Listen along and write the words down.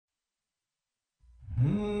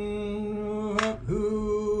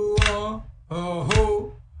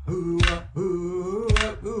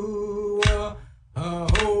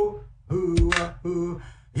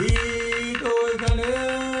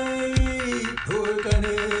돌가네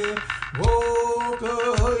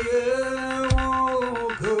오가예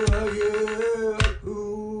오가예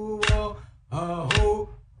우와 아호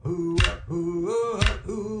우와 우와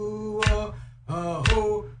우와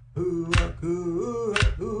아호 우와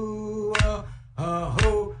우와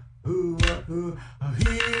아호 우와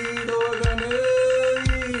히돌가네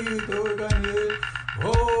히돌가네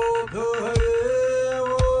오가예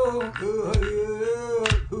오가예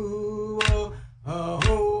우와 아호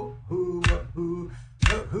우와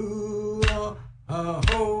우와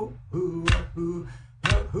아호 우와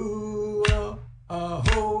우와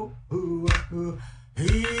아호 우와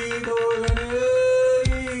이돌가네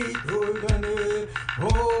이돌가네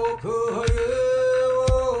오그하예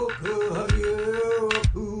오그하예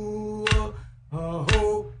우와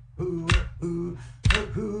아호 우와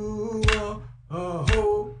우와 아호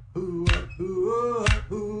우와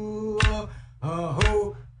우와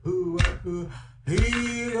아호 우와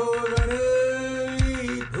이돌가네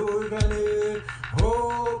이돌가네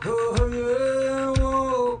오그하예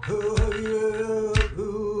오그하예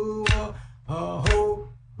우와 아호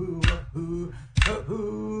우와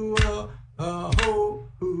우와 아호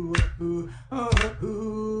우와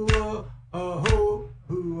우와 아호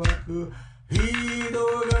우와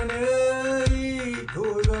이돌가네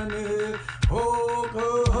이돌가네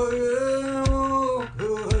오그하예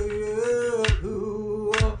오그하예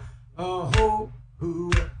우와 아호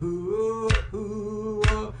우와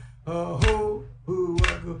우와 아호 우와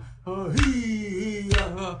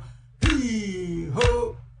히야 히호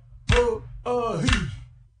호 아히.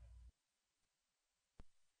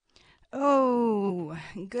 Oh,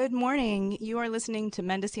 good morning. You are listening to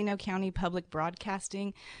Mendocino County Public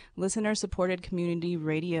Broadcasting, listener-supported community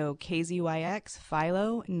radio, KZYX,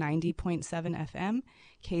 Philo, 90.7 FM,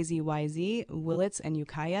 KZYZ, Willits and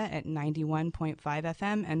Ukiah at 91.5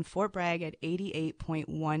 FM, and Fort Bragg at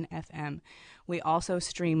 88.1 FM. We also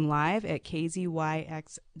stream live at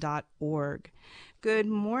kzyx.org. Good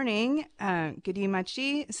morning,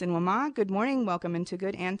 Gedimachi Sinwama. Good morning. Welcome to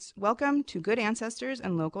Good Ancestors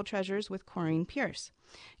and Local Treasures with Corrine Pierce.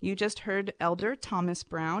 You just heard Elder Thomas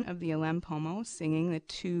Brown of the Alem Pomo singing the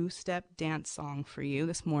two-step dance song for you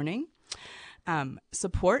this morning.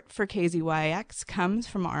 Support for KZYX comes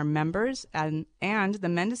from our members and the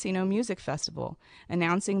Mendocino Music Festival,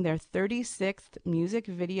 announcing their 36th music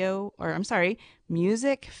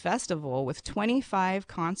festival with 25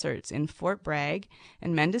 concerts in Fort Bragg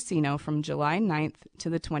and Mendocino from July 9th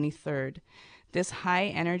to the 23rd. This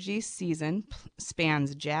high-energy season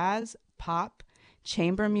spans jazz, pop,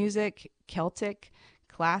 chamber music, Celtic,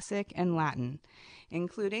 classic, and Latin,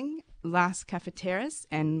 including Las Cafeteras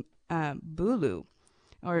and Bulu,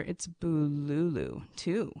 or it's Bululu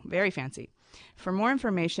too. Very fancy. For more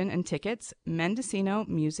information and tickets,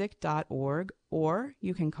 mendocinomusic.org, or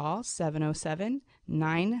you can call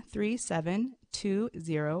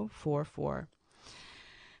 707-937-2044.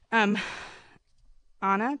 Ana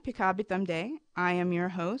Pikabitamde, I am your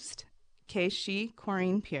host, Keishi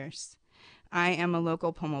Corrine Pierce. I am a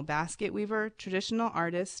local Pomo basket weaver, traditional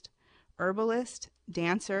artist, herbalist,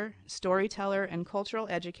 dancer, storyteller, and cultural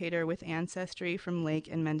educator with ancestry from Lake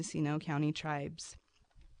and Mendocino County tribes.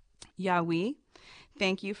 Yahweh,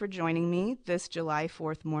 thank you for joining me this July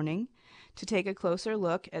 4th morning to take a closer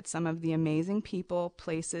look at some of the amazing people,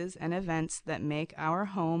 places, and events that make our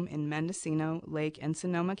home in Mendocino, Lake, and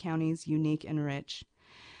Sonoma counties unique and rich.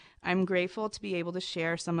 I'm grateful to be able to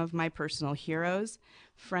share some of my personal heroes,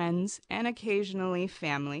 friends, and occasionally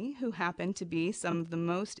family who happen to be some of the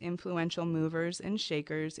most influential movers and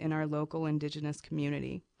shakers in our local Indigenous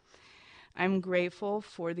community. I'm grateful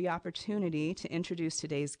for the opportunity to introduce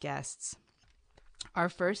today's guests. Our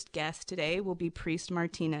first guest today will be Priest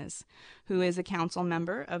Martinez, who is a council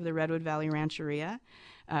member of the Redwood Valley Rancheria,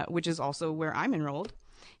 which is also where I'm enrolled.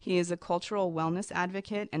 He is a cultural wellness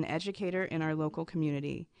advocate and educator in our local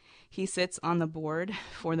community. He sits on the board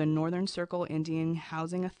for the Northern Circle Indian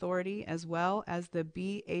Housing Authority as well as the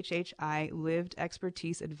BHHI Lived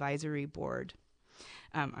Expertise Advisory Board.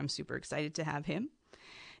 I'm super excited to have him.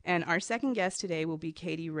 And our second guest today will be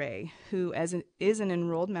Katie Ray, who is an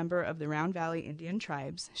enrolled member of the Round Valley Indian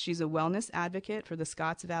Tribes. She's a wellness advocate for the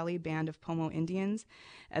Scotts Valley Band of Pomo Indians,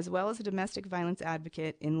 as well as a domestic violence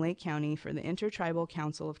advocate in Lake County for the Intertribal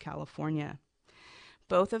Council of California.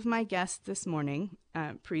 Both of my guests this morning,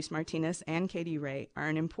 Priest Martinez and Katie Ray, are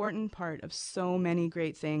an important part of so many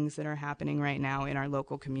great things that are happening right now in our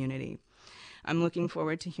local community. I'm looking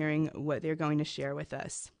forward to hearing what they're going to share with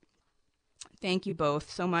us. Thank you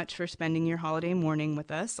both so much for spending your holiday morning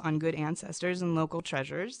with us on Good Ancestors and Local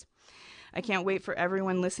Treasures. I can't wait for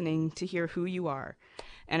everyone listening to hear who you are.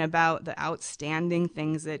 and about the outstanding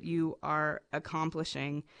things that you are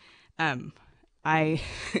accomplishing. Um, I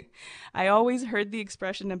I always heard the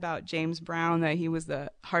expression about James Brown that he was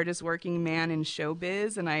the hardest working man in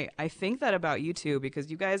showbiz, and I think that about you too, because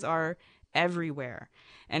you guys are everywhere.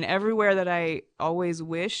 And everywhere that I always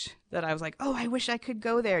wish that I was like, oh, I wish I could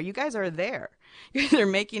go there. You guys are there. You guys are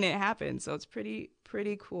making it happen. So it's pretty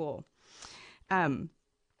cool. Um,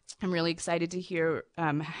 I'm really excited to hear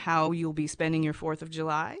how you'll be spending your 4th of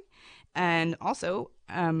July. And also,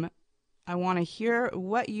 I want to hear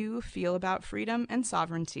what you feel about freedom and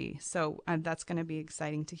sovereignty. So that's going to be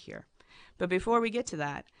exciting to hear. But before we get to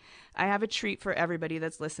that, I have a treat for everybody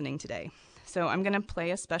that's listening today. So I'm going to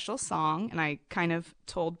play a special song, and I kind of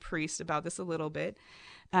told Priest about this a little bit,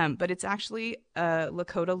 but it's actually a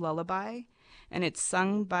Lakota lullaby, and it's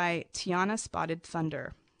sung by Tiana Spotted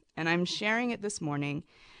Thunder. And I'm sharing it this morning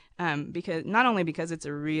because not only because it's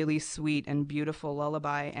a really sweet and beautiful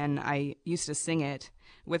lullaby, and I used to sing it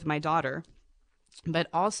with my daughter, but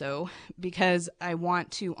also because I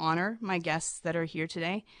want to honor my guests that are here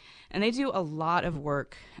today. And they do a lot of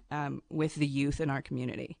work with the youth in our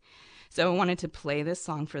community. So I wanted to play this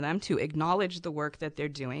song for them to acknowledge the work that they're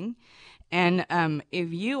doing. And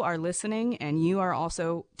if you are listening and you are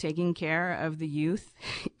also taking care of the youth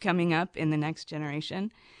coming up in the next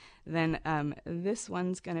generation, then this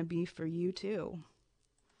one's going to be for you too.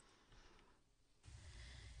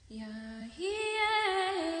 Yeah, yeah,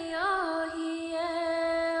 oh, yeah,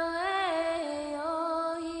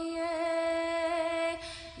 oh, yeah,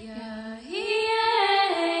 yeah,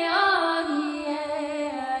 yeah, oh, yeah, oh, yeah,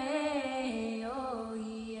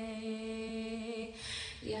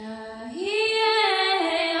 yeah, yeah,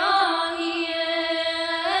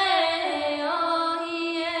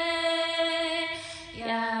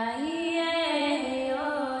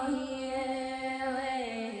 oh, yeah,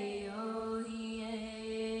 oh, yeah.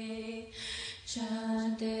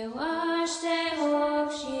 Chante washte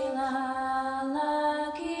hopshila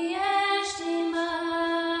la kieshtima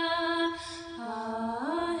ha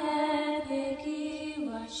epiki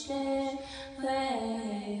washte le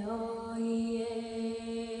oye.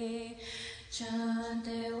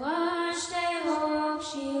 Chante washte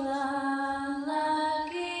hopshila la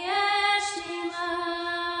kieshtima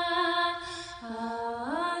ha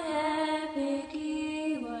epiki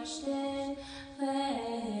washte le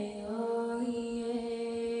oye.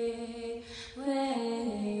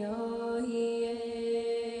 We oye.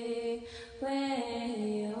 We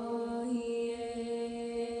oye.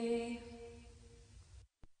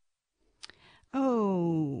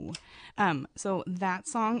 Oh, so that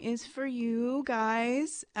song is for you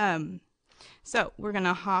guys. So we're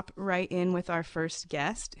gonna hop right in with our first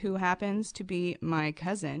guest, who happens to be my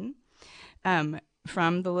cousin,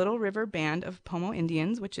 from the Little River Band of Pomo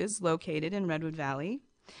Indians, which is located in Redwood Valley.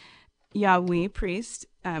 Yahweh Priest,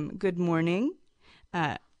 good morning.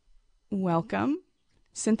 Welcome.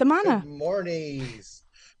 Sintamana. Good mornings.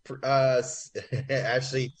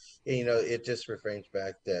 Actually, it just refrains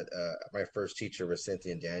back that my first teacher was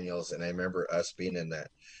Cynthia Daniels, and I remember us being in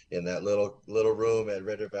that little room at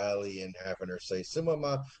Ritter Valley and having her say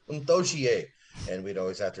 "Simama Untoshie," and we'd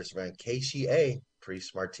always have to respond KCA,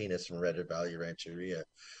 Priest Martinez from Ritter Valley Rancheria.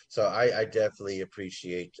 So I definitely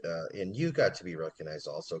appreciate, and you got to be recognized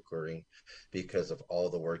also, Corinne, because of all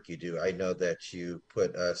the work you do. I know that you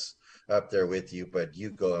put us up there with you, but you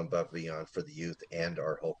go above and beyond for the youth and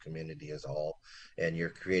our whole community as a whole. And you're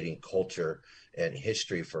creating culture and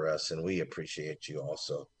history for us, and we appreciate you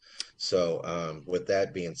also. So, with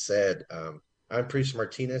that being said, I'm Priest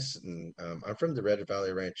Martinez, and I'm from the Red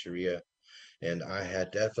Valley Rancheria, and I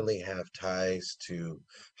had definitely have ties to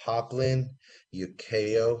Hopland,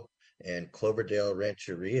 Ukiyo, and Cloverdale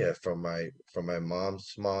Rancheria from my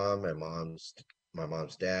mom's mom, my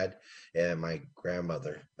mom's dad, and my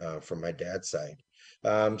grandmother from my dad's side.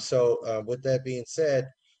 So with that being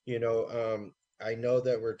said, I know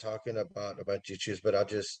that we're talking about a bunch of issues, but I'll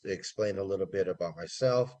just explain a little bit about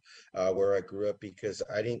myself, where I grew up, because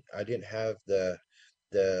I didn't have the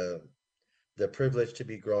the privilege to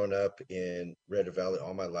be growing up in Red Valley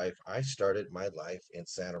all my life. I started my life in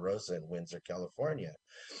Santa Rosa in Windsor, California.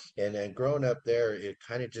 And then growing up there, it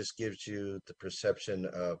kind of just gives you the perception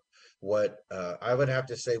of what I would have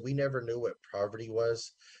to say. We never knew what poverty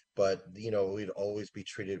was, but we'd always be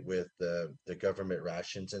treated with the government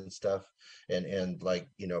rations and stuff, and like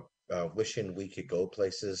wishing we could go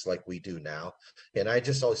places like we do now. And I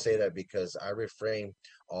just always say that because I reframe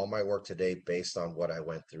all my work today based on what I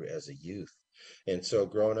went through as a youth. And so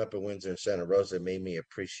growing up in Windsor and Santa Rosa made me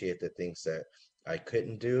appreciate the things that I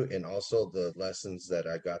couldn't do, and also the lessons that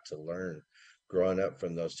I got to learn growing up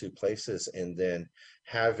from those two places, and then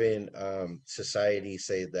having society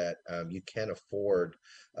say that you can't afford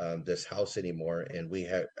this house anymore, and we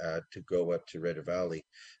had to go up to Ritter Valley,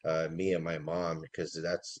 me and my mom, because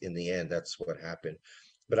that's in the end that's what happened.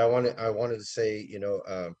 But I wanted to say,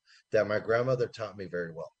 that my grandmother taught me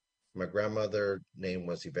very well. My grandmother name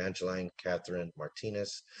was Evangeline Catherine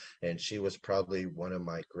Martinez, and she was probably one of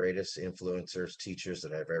my greatest influencers, teachers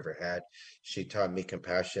that I've ever had. She taught me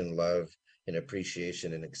compassion, love, and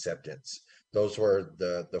appreciation and acceptance. Those were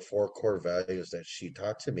the four core values that she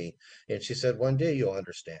taught to me, and she said, "One day you'll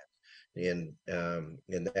understand." And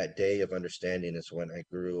that day of understanding is when I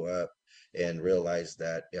grew up and realized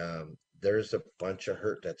that there's a bunch of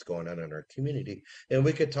hurt that's going on in our community, and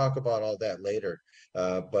we could talk about all that later.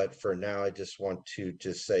 But for now, I just want to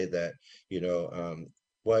just say that,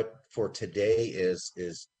 what for today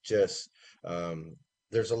is just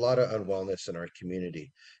there's a lot of unwellness in our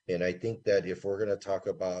community, and I think that if we're going to talk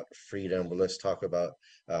about freedom, well, let's talk about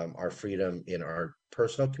our freedom in our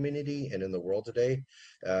personal community and in the world today.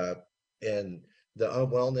 Uh, and the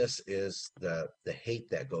unwellness is the hate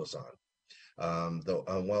that goes on. The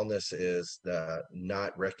unwellness is the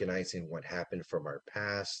not recognizing what happened from our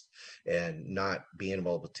past and not being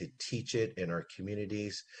able to teach it in our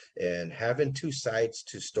communities, and having two sides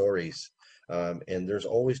to stories. And there's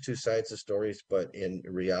always two sides to stories, but in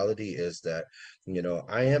reality is that,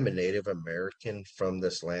 I am a Native American from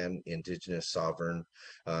this land, indigenous sovereign.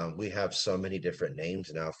 We have so many different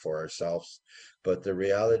names now for ourselves, but the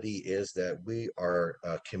reality is that we are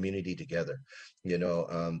a community together.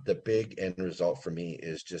 The big end result for me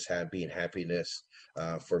is just being happiness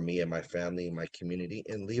for me and my family, my community,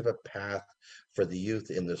 and leave a path for the youth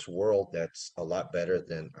in this world that's a lot better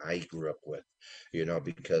than I grew up with,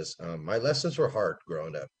 because my lessons were hard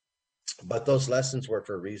growing up. But those lessons were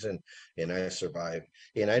for a reason, and I survived.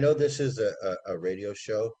 And I know this is a radio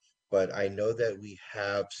show, but I know that we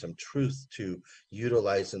have some truth to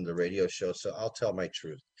utilize in the radio show. So I'll tell my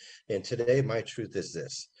truth. And today, my truth is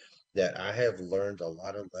this: that I have learned a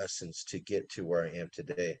lot of lessons to get to where I am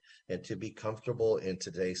today and to be comfortable in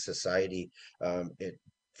today's society.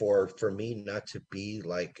 For me not to be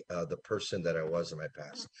like the person that I was in my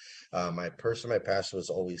past. My past was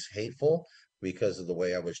always hateful because of the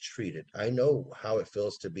way I was treated. I know how it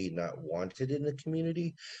feels to be not wanted in the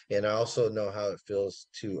community, and I also know how it feels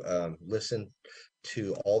to listen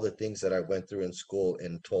to all the things that I went through in school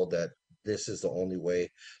and told that this is the only way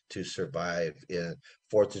to survive. In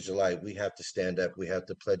Fourth of July, we have to stand up, we have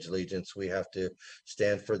to pledge allegiance, we have to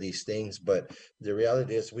stand for these things. But the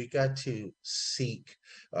reality is, we got to seek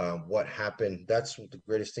what happened. That's the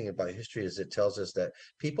greatest thing about history, is it tells us that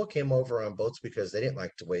people came over on boats because they didn't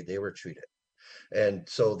like the way they were treated. And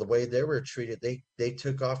so the way they were treated, they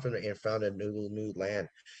took off and found a new land.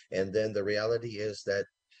 And then the reality is that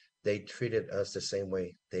they treated us the same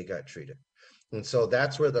way they got treated. And so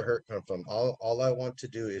that's where the hurt come from. All I want to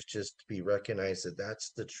do is just be recognized that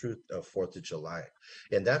that's the truth of Fourth of July,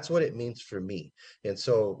 and that's what it means for me. And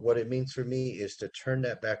so what it means for me is to turn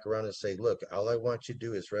that back around and say, look, all I want you to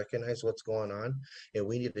do is recognize what's going on, and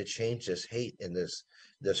we need to change this hate and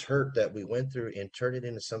this hurt that we went through and turn it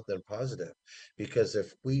into something positive. Because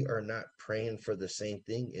if we are not praying for the same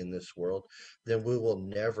thing in this world, then we will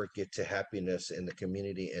never get to happiness in the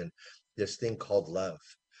community and this thing called love.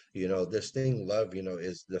 This thing, love,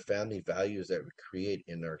 is the family values that we create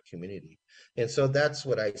in our community. And so that's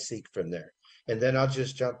what I seek from there. And then I'll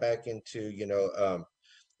just jump back into,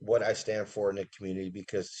 what I stand for in the community,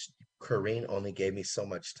 because Corrine only gave me so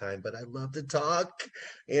much time, but I love to talk,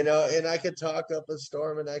 and I could talk up a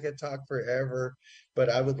storm and I could talk forever, but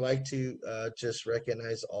I would like to just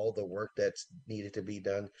recognize all the work that's needed to be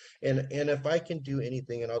done. And if I can do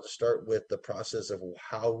anything, and I'll just start with the process of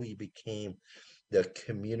how we became the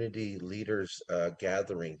community leaders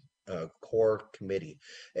gathering core committee.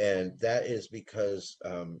 And that is because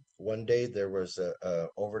one day there was a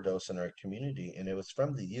overdose in our community, and it was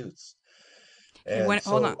from the youths. Hey, And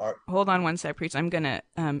so hold on one sec, Preach. I'm gonna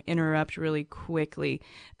interrupt really quickly.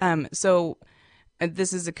 So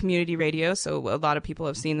this is a community radio, so a lot of people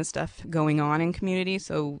have seen the stuff going on in community.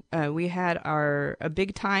 So we had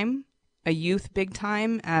a youth big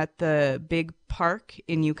time at the big park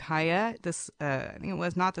in Ukiah. I think it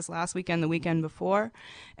was not this last weekend, the weekend before.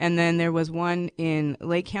 And then there was one in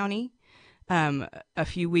Lake County a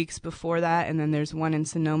few weeks before that. And then there's one in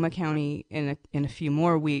Sonoma County in a few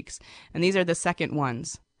more weeks. And these are the second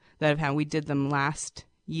ones that have had. We did them last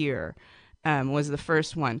year. Was the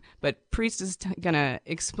first one. But Priest is going to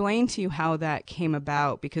explain to you how that came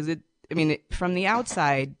about, because from the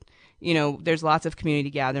outside, there's lots of community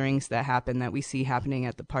gatherings that happen that we see happening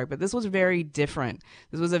at the park, but this was very different.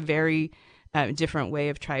 This was a very different way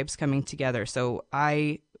of tribes coming together. So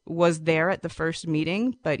I was there at the first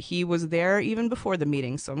meeting, but he was there even before the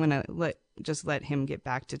meeting. So I'm gonna let him get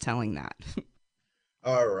back to telling that.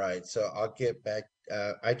 All right, so I'll get back.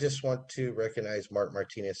 I just want to recognize Mark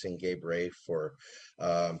Martinez and Gabe Ray for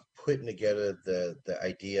putting together the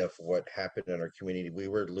idea of what happened in our community. We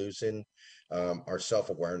were losing our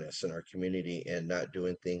self-awareness in our community and not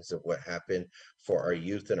doing things of what happened for our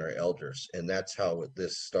youth and our elders, and that's how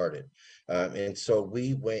this started. And so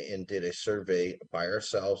we went and did a survey by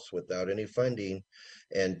ourselves without any funding,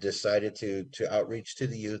 and decided to outreach to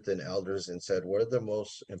the youth and elders and said, what are the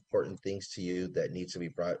most important things to you that needs to be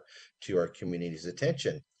brought to our community's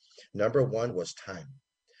attention? Number one was time.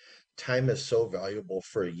 Time is so valuable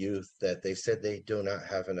for youth that they said they do not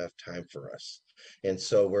have enough time for us. And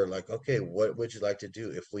so we're like, okay, what would you like to do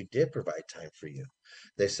if we did provide time for you?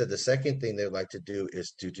 They said the second thing they'd like to do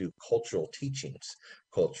is to do cultural teachings,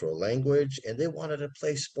 cultural language, and they wanted to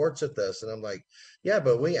play sports with us. And I'm like, yeah,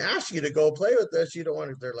 but we asked you to go play with us. You don't want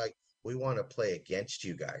to. They're like, we want to play against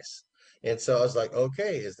you guys. And so I was like,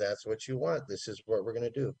 okay, is that's what you want? This is what we're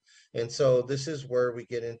going to do. And so this is where we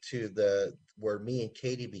get into where me and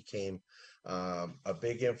Katie became a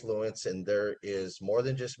big influence. And there is more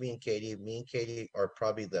than just me and Katie. Me and Katie are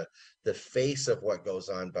probably the face of what goes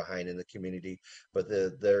on behind in the community, but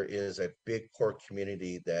there is a big core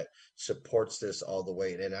community that supports this all the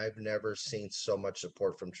way. And I've never seen so much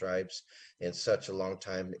support from tribes in such a long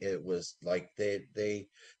time. It was like they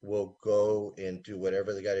will go and do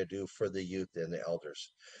whatever they got to do for the youth and the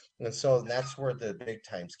elders. And so that's where the big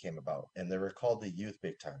times came about, and they were called the youth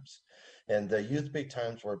big times. And the youth big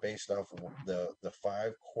times were based off of the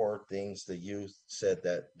five core things the youth said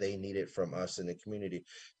that they needed from us in the community,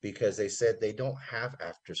 because they said they don't have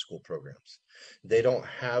after school programs. They don't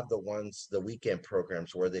have the weekend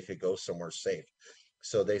programs where they could go somewhere safe.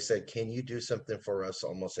 So they said, can you do something for us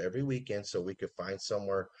almost every weekend so we could find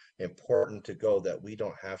somewhere important to go that we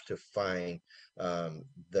don't have to find um,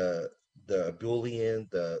 the bullying,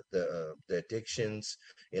 the addictions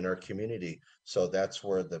in our community. So that's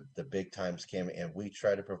where the big times came, and we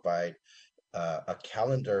try to provide a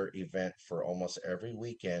calendar event for almost every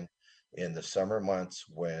weekend in the summer months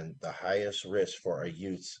when the highest risk for our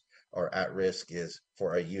youths or at risk is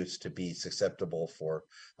for our youths to be susceptible for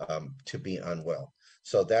to be unwell.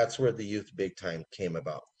 So that's where the youth big time came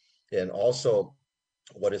about. And also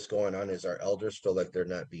what is going on is our elders feel like they're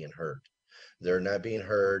not being heard. They're not being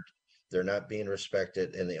heard, they're not being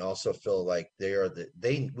respected, and they also feel like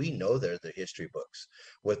we know they're the history books.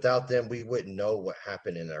 Without them, we wouldn't know what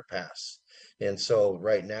happened in our past. And so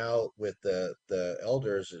right now with the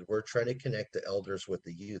elders, we're trying to connect the elders with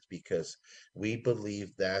the youth, because we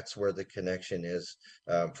believe that's where the connection is,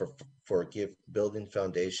 for building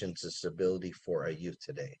foundations and stability for our youth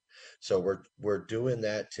today. So we're doing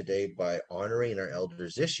that today by honoring our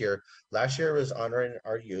elders this year. Last year was honoring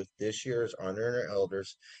our youth. This year is honoring our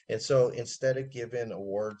elders. And so instead of giving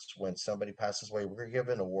awards when somebody passes away, we're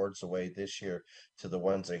giving awards away this year to the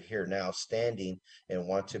ones that are here now standing and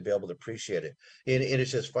want to be able to appreciate it. It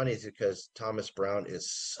is just funny because Thomas Brown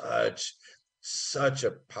is such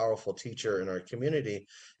a powerful teacher in our community,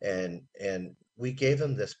 and we gave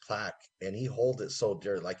him this plaque, and he holds it so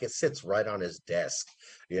dear, like it sits right on his desk.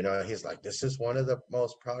 He's like, this is one of the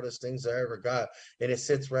most proudest things I ever got, and it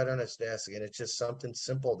sits right on his desk, and it's just something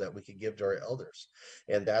simple that we could give to our elders.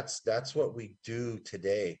 And that's what we do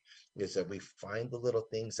today, is that we find the little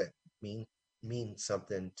things that mean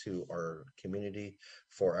something to our community,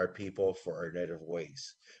 for our people, for our native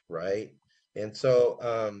ways, right? And so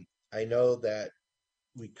I know that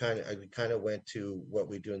we kind of went to what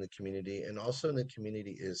we do in the community, and also in the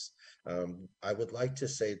community is, I would like to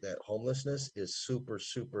say that homelessness is super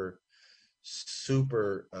super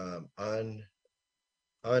super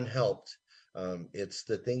unhelped. It's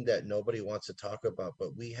the thing that nobody wants to talk about,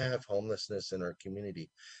 but we have homelessness in our community.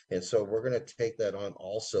 And so we're going to take that on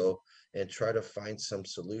also and try to find some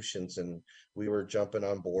solutions. And we were jumping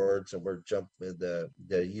on boards, and we're jumping, the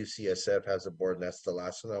UCSF has a board, and that's the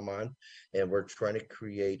last one I'm on. And we're trying to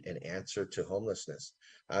create an answer to homelessness.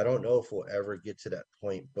 I don't know if we'll ever get to that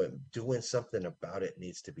point, but doing something about it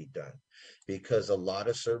needs to be done, because a lot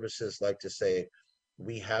of services like to say,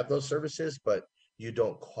 we have those services, but you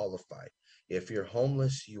don't qualify. If you're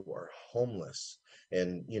homeless, you are homeless.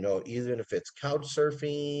 And, even if it's couch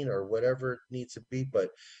surfing or whatever it needs to be, but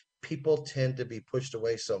people tend to be pushed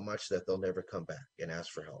away so much that they'll never come back and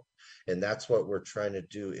ask for help. And that's what we're trying to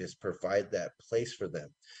do, is provide that place for them.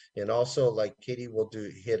 And also, like Katie will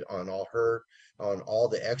hit on all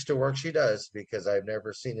the extra work she does, because I've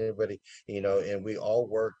never seen anybody, and we all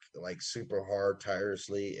work like super hard,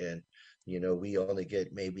 tirelessly, and we only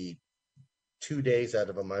get maybe 2 days out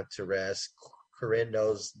of a month to rest. Corinne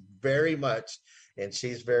knows very much, and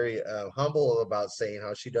she's very humble about saying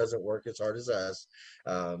how she doesn't work as hard as us.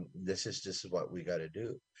 This is just what we got to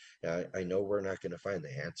do. I know we're not going to find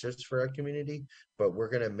the answers for our community, but we're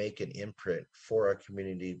going to make an imprint for our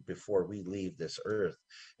community before we leave this earth,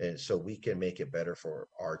 and so we can make it better for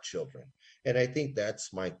our children. And I think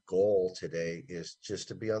that's my goal today, is just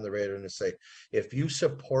to be on the radar and to say, if you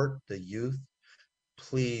support the youth,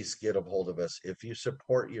 please get a hold of us. If you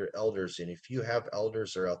support your elders, and if you have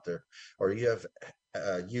elders that are out there, or you have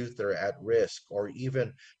youth that are at risk, or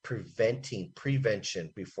even prevention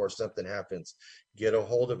before something happens, get a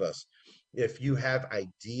hold of us. If you have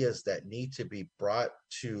ideas that need to be brought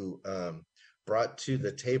to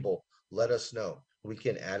the table, let us know. We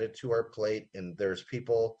can add it to our plate. And there's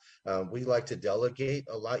people, we like to delegate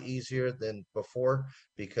a lot easier than before,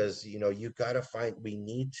 because you got to we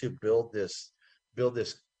need to build this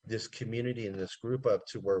community and this group up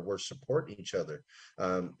to where we're supporting each other,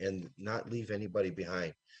 and not leave anybody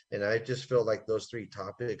behind. And I just feel like those three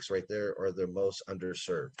topics right there are the most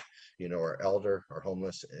underserved. Our elder, our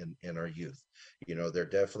homeless, and our youth. They're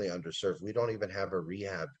definitely underserved. We don't even have a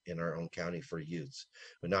rehab in our own county for youths.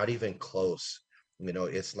 We're not even close.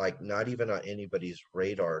 It's like not even on anybody's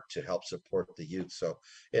radar to help support the youth. So,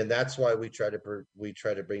 and that's why we try to bring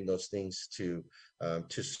those things to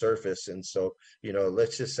surface. And so,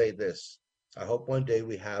 let's just say this: I hope one day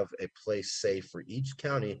we have a place safe for each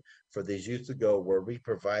county for these youth to go, where we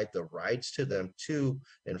provide the rides to them to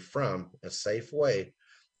and from a safe way,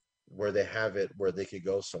 where they have it, where they could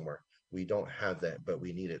go somewhere. We don't have that, but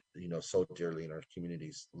we need it, so dearly in our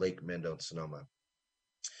communities, Lake Mendo and Sonoma.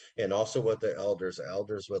 And also with the elders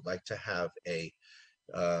would like to have a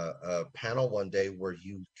panel one day where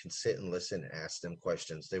you can sit and listen and ask them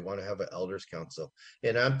questions. They want to have an elders council.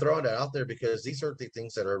 And I'm throwing that out there because these are the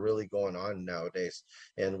things that are really going on nowadays.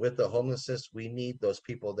 And with the homelessness, we need those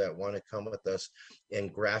people that want to come with us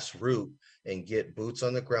and grassroots and get boots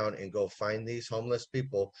on the ground and go find these homeless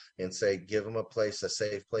people and say, give them a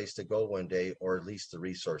safe place to go one day, or at least the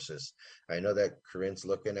resources. I know that Corinne's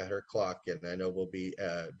looking at her clock, and I know we'll be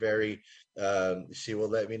she will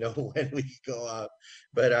let me know when we go up.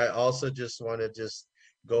 But I also just want to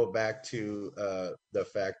go back to the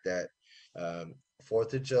fact that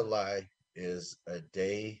 4th of July is a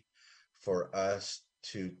day for us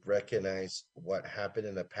to recognize what happened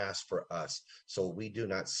in the past for us. So we do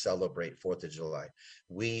not celebrate 4th of July.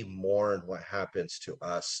 We mourn what happens to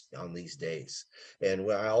us on these days.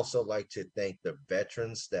 And I also like to thank the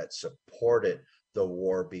veterans that supported the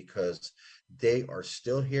war, because they are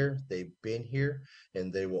still here, they've been here,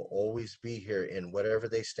 and they will always be here. And whatever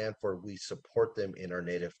they stand for, we support them in our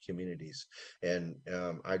native communities. And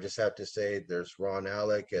I just have to say, there's Ron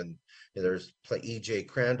Alec and there's EJ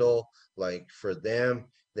Crandall. Like, for them,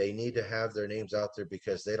 they need to have their names out there,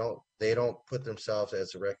 because they don't put themselves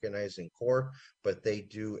as a recognizing core, but they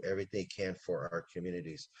do everything they can for our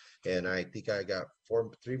communities. And I think I got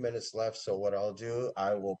 3 minutes left. So what I'll do,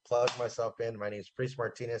 I will plug myself in. My name is Priest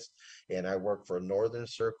Martinez, and I work for Northern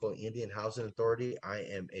Circle Indian Housing Authority. I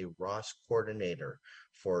am a ROS coordinator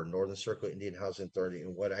for Northern Circle Indian Housing Authority.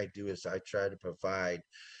 And what I do is I try to provide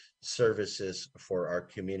services for our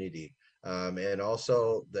community. And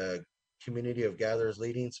also the community of gatherers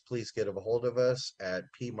leadings, please get a hold of us at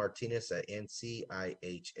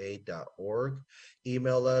pmartinez@nciha.org.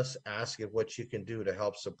 Email us, ask if what you can do to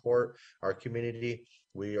help support our community.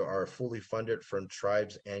 We are fully funded from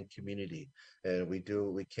tribes and community, and we do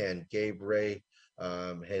what we can. Gabe Ray,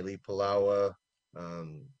 Haley Palawa,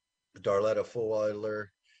 Darletta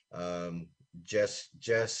Fullwiler, Jess,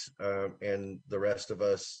 and the rest of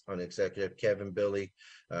us on executive, Kevin, Billy,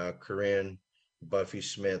 Corinne, Buffy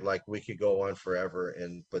Schmidt. Like, we could go on forever,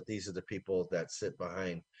 but these are the people that sit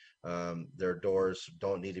behind their doors,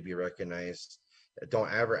 don't need to be recognized,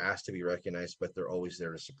 don't ever ask to be recognized, but they're always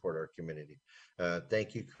there to support our community.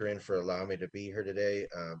 Thank you, Corinne, for allowing me to be here today.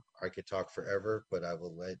 I could talk forever, but I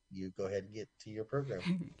will let you go ahead and get to your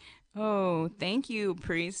program. Oh, thank you,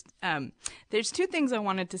 Priest. There's two things I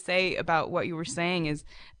wanted to say about what you were saying. Is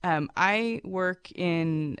I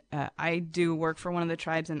do work for one of the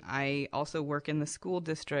tribes, and I also work in the school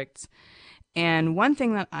districts. And one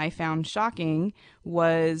thing that I found shocking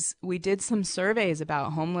was we did some surveys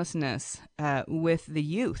about homelessness with the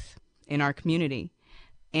youth in our community.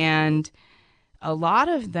 And a lot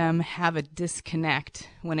of them have a disconnect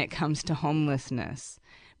when it comes to homelessness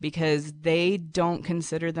because they don't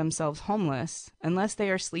consider themselves homeless unless they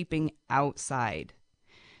are sleeping outside.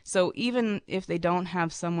 So even if they don't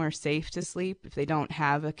have somewhere safe to sleep, if they don't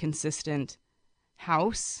have a consistent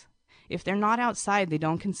house, if they're not outside, they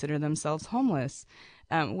don't consider themselves homeless,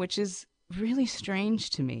 which is really strange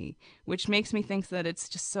to me, which makes me think that it's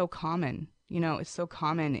just so common. It's so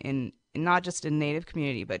common in not just in Native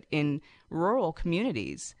community, but in rural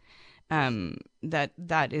communities.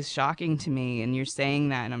 That is shocking to me. And you're saying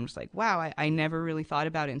that, and I'm just like, wow, I never really thought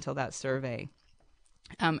about it until that survey.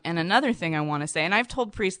 And another thing I want to say, and I've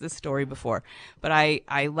told Priest this story before, but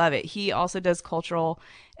I love it. He also does cultural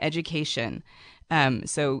education.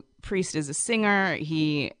 So Priest is a singer.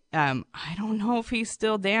 I don't know if he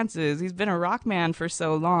still dances. He's been a rock man for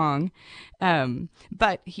so long.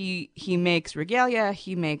 But he makes regalia,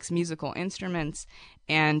 he makes musical instruments,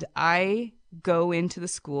 and I go into the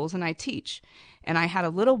schools and I teach. And I had a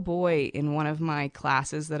little boy in one of my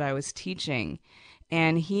classes that I was teaching,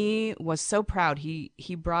 and he was so proud.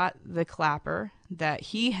 He brought the clapper that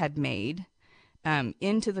he had made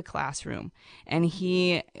into the classroom, and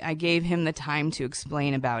I gave him the time to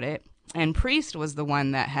explain about it. And Priest was the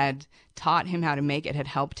one that had taught him how to make it, had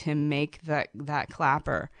helped him make that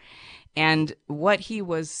clapper. And what he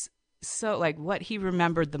remembered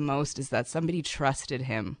the most is that somebody trusted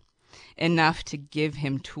him enough to give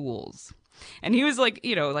him tools. And he was like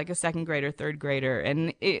a second grader, third grader.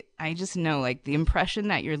 And I just know, like, the impression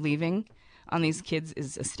that you're leaving on these kids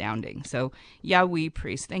is astounding. So, Yahweh,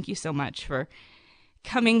 Priest, thank you so much for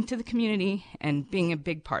coming to the community and being a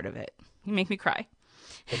big part of it. You make me cry.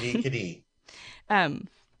 Kitty.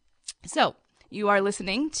 So you are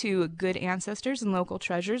listening to Good Ancestors and Local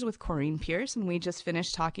Treasures with Corrine Pierce, and we just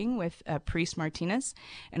finished talking with Priest Martinez,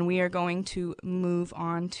 and we are going to move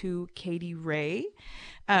on to Katie Ray.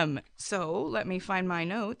 So let me find my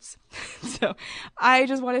notes. So I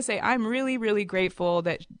just want to say I'm really, really grateful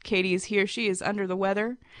that Katie is here. She is under the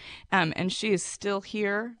weather, and she is still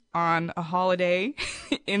here on a holiday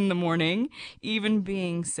in the morning, even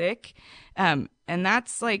being sick. And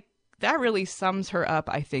that really sums her up,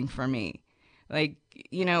 I think, for me. Like,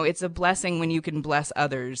 it's a blessing when you can bless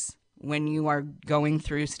others when you are going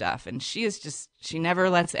through stuff. And she never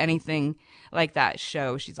lets anything like that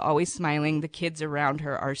show. She's always smiling. The kids around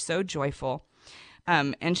her are so joyful.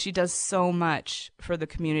 And she does so much for the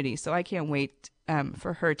community. So I can't wait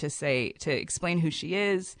for her to explain who she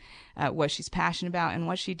is, what she's passionate about, and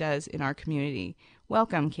what she does in our community.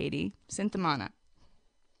 Welcome, Katie. Sintamana.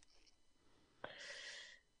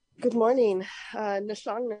 Good morning.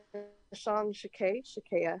 Nashang Shake,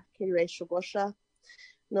 Shakea, Kire Shogosha.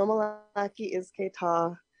 Nomalaki is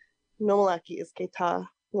Keta. Nomalaki is Keta.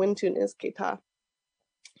 Wintun is Keta.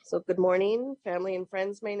 So good morning, family and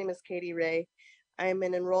friends. My name is Katie Ray. I am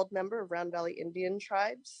an enrolled member of Round Valley Indian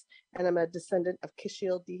Tribes, and I'm a descendant of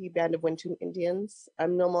Kishil Dihi Band of Wintun Indians.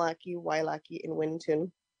 I'm Nomalaki, Wailaki, and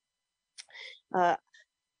Wintun.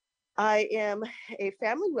 I am a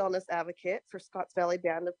family wellness advocate for Scotts Valley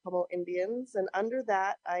Band of Pomo Indians, and under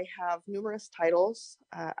that, I have numerous titles.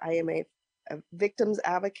 I am a victims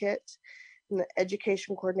advocate, an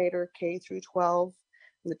education coordinator K through 12,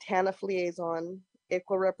 the TANF liaison,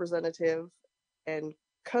 ICWA representative, and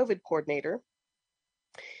COVID coordinator.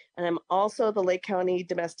 And I'm also the Lake County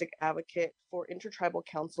domestic advocate for Intertribal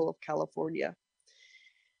Council of California.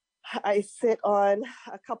 I sit on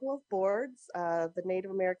a couple of boards, the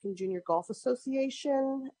Native American Junior Golf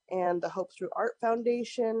Association and the Hope Through Art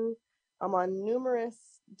Foundation. I'm on numerous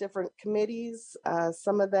different committees.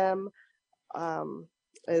 Some of them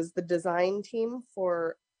is the design team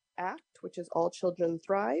for ACT, which is All Children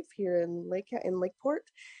Thrive here in Lakeport.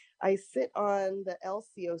 I sit on the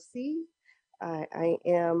LCOC. I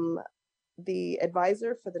am the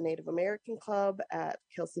advisor for the Native American Club at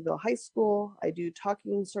Kelseyville High School. I do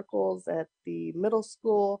talking circles at the middle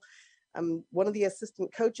school. I'm one of the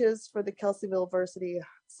assistant coaches for the Kelseyville Varsity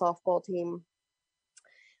softball team.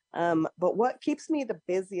 But what keeps me the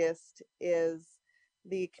busiest is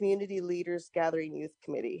the Community Leaders Gathering Youth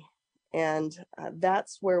Committee. And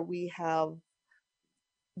that's where we have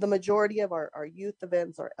the majority of our youth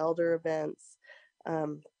events, our elder events.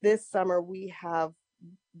 This summer we have,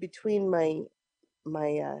 between my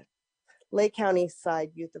Lake County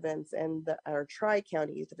side youth events and our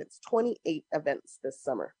Tri-County youth events, 28 events this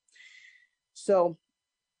summer. So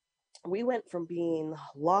we went from being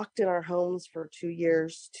locked in our homes for 2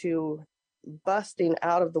 years to busting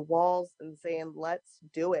out of the walls and saying, let's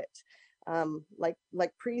do it.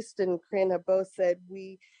 Like Priest and Corinne have both said,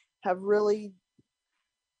 we have really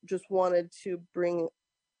just wanted to bring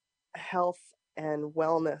health and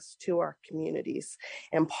wellness to our communities.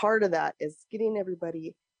 And part of that is getting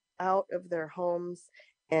everybody out of their homes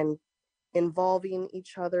and involving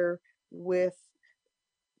each other with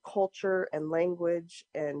culture and language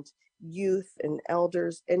and youth and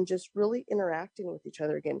elders, and just really interacting with each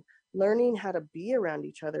other again, learning how to be around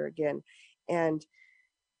each other again, and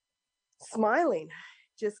smiling,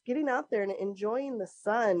 just getting out there and enjoying the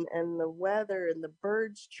sun and the weather and the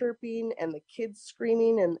birds chirping and the kids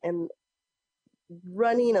screaming and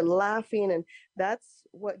running and laughing. And that's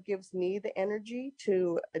what gives me the energy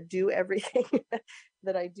to do everything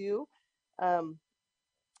that I do.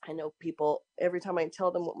 I know people, every time I tell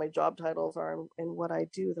them what my job titles are and what I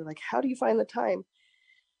do, they're like, how do you find the time?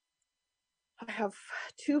 I have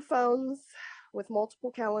 2 phones with multiple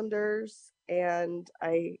calendars, and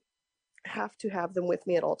I have to have them with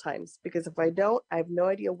me at all times, because if I don't, I have no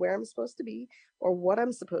idea where I'm supposed to be or what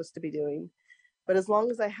I'm supposed to be doing. But as long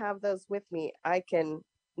as I have those with me, I can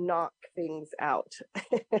knock things out.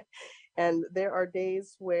 And there are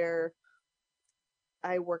days where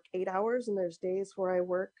I work 8 hours, and there's days where I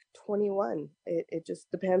work 21. It just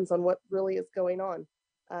depends on what really is going on.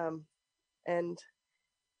 And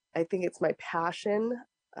I think it's my passion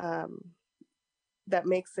that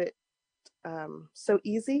makes it so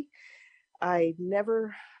easy. I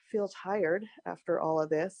never feel tired after all of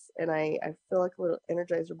this, and I feel like a little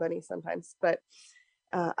Energizer bunny sometimes, but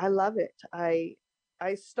I love it.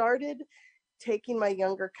 I started taking my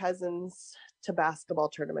younger cousins to basketball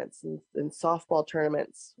tournaments and softball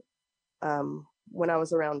tournaments when I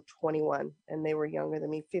was around 21, and they were younger than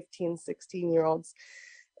me, 15, 16-year-olds,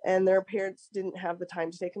 and their parents didn't have the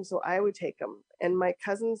time to take them, so I would take them. And my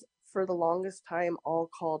cousins, for the longest time, all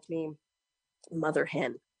called me Mother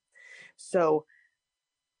Hen. So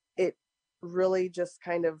it really just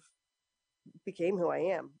kind of became who I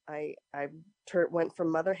am. I went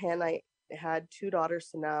from Mother Hen. I had 2 daughters,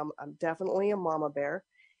 so now I'm definitely a mama bear.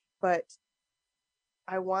 But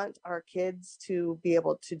I want our kids to be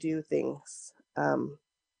able to do things.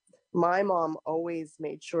 My mom always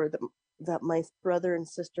made sure that my brother and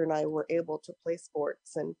sister and I were able to play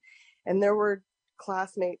sports, and there were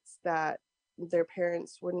classmates that their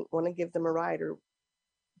parents wouldn't want to give them a ride, or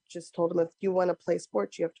just told them, if you want to play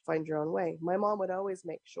sports, you have to find your own way. My mom would always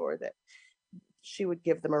make sure that she would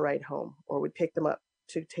give them a ride home or would pick them up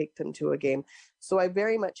to take them to a game. So I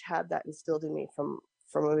very much had that instilled in me from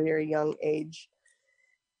a very young age.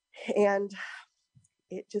 And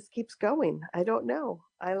it just keeps going. I don't know.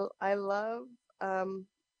 I love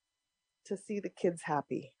to see the kids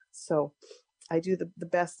happy. So I do the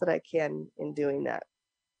best that I can in doing that.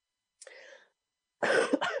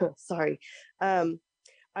 Sorry.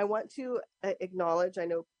 I want to acknowledge, I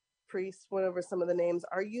know Priest went over some of the names.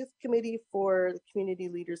 Our youth committee for the community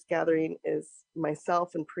leaders gathering is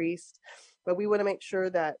myself and Priest, but we want to make sure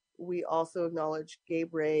that we also acknowledge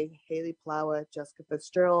Gabe Ray, Haley Plowa, Jessica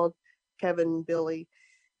Fitzgerald, Kevin, Billy,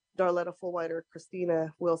 Darletta Fullwider,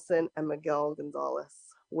 Christina Wilson, and Miguel Gonzalez.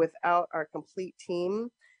 Without our complete team,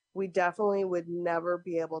 we definitely would never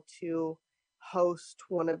be able to host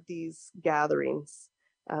one of these gatherings.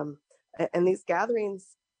 And these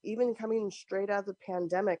gatherings, even coming straight out of the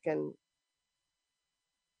pandemic, and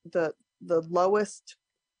the lowest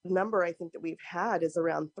number I think that we've had is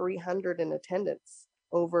around 300 in attendance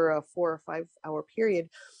over a 4 or 5 hour period.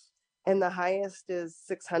 And the highest is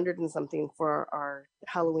 600 and something for our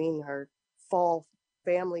Halloween, our fall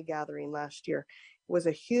family gathering last year. It was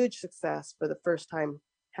a huge success for the first time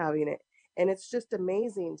having it. And it's just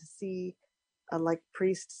amazing to see, like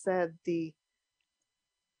Priest said, the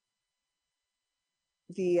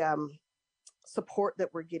support that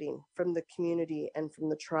we're getting from the community and from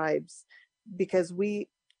the tribes, because we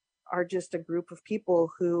are just a group of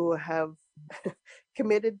people who have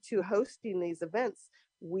committed to hosting these events.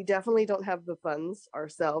 We definitely don't have the funds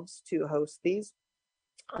ourselves to host these.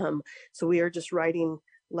 So we are just writing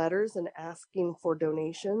letters and asking for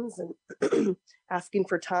donations and asking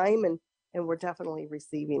for time, and we're definitely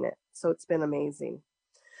receiving it. So it's been amazing.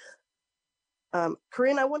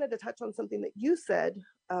 Corinne, I wanted to touch on something that you said,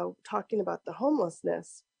 talking about the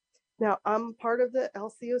homelessness. Now, I'm part of the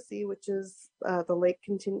LCOC, which is the Lake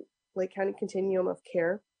County Continuum of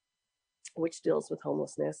Care, which deals with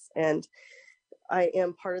homelessness. And I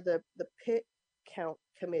am part of the PIT count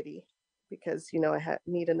committee because, I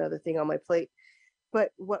need another thing on my plate.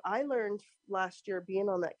 But what I learned last year being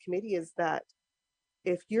on that committee is that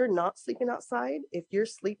if you're not sleeping outside, if you're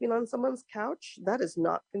sleeping on someone's couch, that is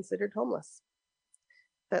not considered homeless.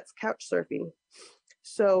 That's couch surfing.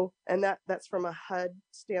 So, and that's from a HUD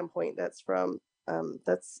standpoint. That's from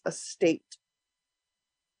that's a state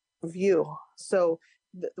view. So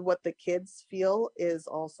what the kids feel is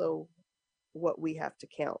also what we have to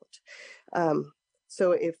count.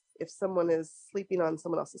 So if someone is sleeping on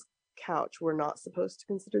someone else's couch, we're not supposed to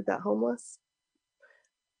consider that homeless.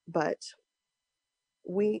 But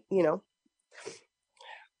we,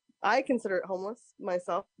 I consider it homeless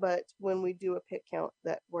myself, but when we do a pit count,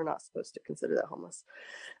 that we're not supposed to consider that homeless.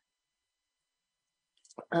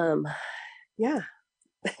 Yeah.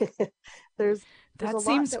 there's a That lot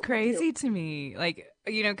seems that we do. crazy to me. Like,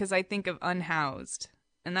 because I think of unhoused,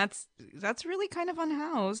 and that's really kind of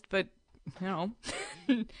unhoused, but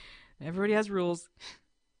everybody has rules.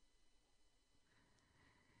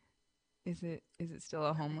 Is it still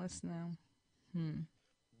a homeless now?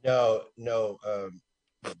 No.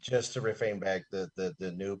 Just to refrain back,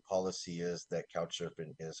 the new policy is that couch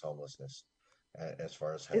surfing is homelessness. As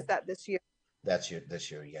far as Is that this year? That's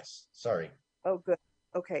this year, yes. Sorry, Oh, good.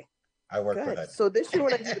 Okay, I work for good. HUD. So this year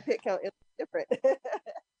when I do the pit count, it's different.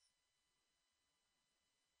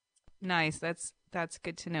 Nice. That's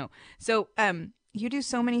good to know. So, you do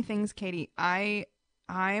so many things, Katie.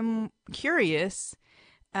 I'm curious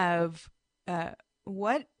of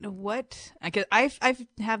what I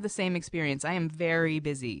have the same experience. I am very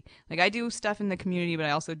busy. Like, I do stuff in the community, but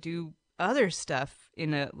I also do other stuff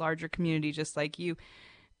in a larger community, just like you.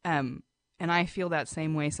 And I feel that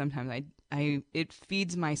same way sometimes. It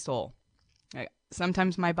feeds my soul.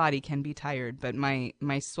 Sometimes my body can be tired, but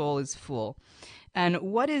my soul is full. And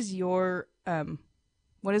what is the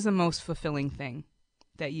most fulfilling thing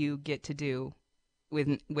that you get to do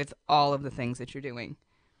with all of the things that you're doing?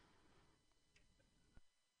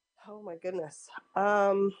 Oh my goodness.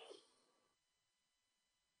 I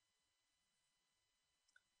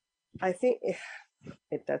think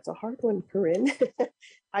that's a hard one, Corinne.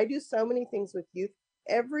 I do so many things with youth.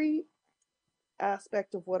 Every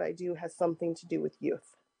aspect of what I do has something to do with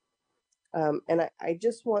youth. And I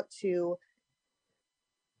just want to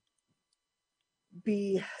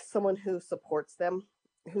be someone who supports them,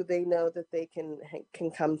 who they know that they can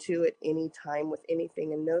come to at any time with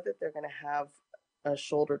anything, and know that they're going to have a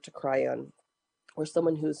shoulder to cry on, or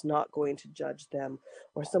someone who's not going to judge them,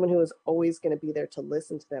 or someone who is always going to be there to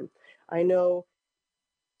listen to them. I know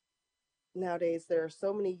nowadays there are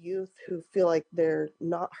so many youth who feel like they're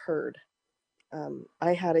not heard.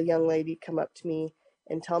 I had a young lady come up to me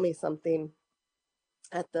and tell me something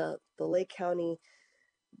at the Lake County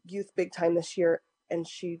Youth Big Time this year, and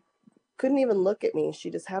she couldn't even look at me. She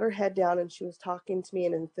just had her head down and she was talking to me,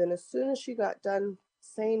 and then as soon as she got done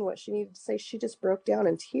saying what she needed to say, she just broke down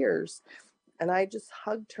in tears. And I just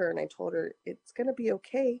hugged her and I told her, it's going to be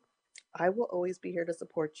okay. I will always be here to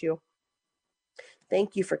support you.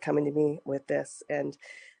 Thank you for coming to me with this. And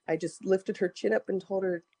I just lifted her chin up and told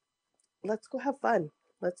her, let's go have fun.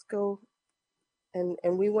 Let's go. And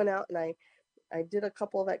we went out and I did a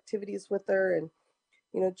couple of activities with her, and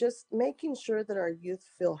just making sure that our youth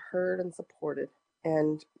feel heard and supported,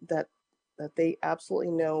 and that they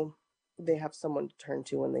absolutely know they have someone to turn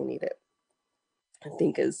to when they need it. I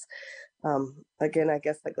think is, again, I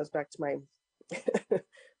guess that goes back to my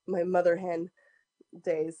my mother hen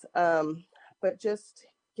days. But just,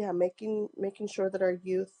 yeah, making sure that our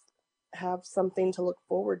youth have something to look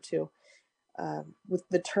forward to. With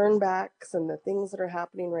the turnbacks and the things that are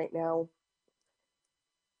happening right now,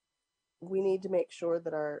 we need to make sure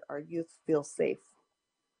that our youth feel safe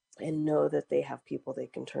and know that they have people they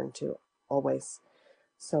can turn to always.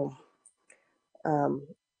 So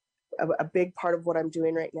a big part of what I'm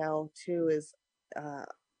doing right now too is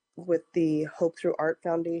with the Hope Through Art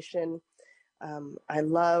Foundation. I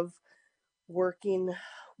love working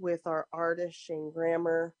with our artist Shane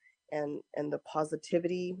Grammer and the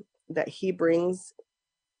positivity that he brings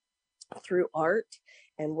through art,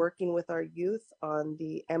 and working with our youth on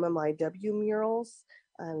the MMIW murals.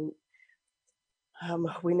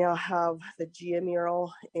 We now have the Gia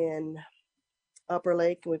mural in Upper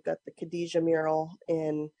Lake, and we've got the Khadijah mural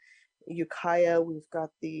in Ukiah. We've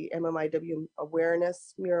got the MMIW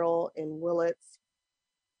awareness mural in Willits.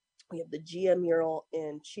 We have the Gia mural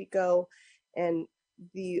in Chico, and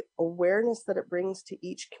the awareness that it brings to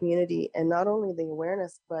each community, and not only the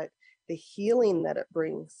awareness, but the healing that it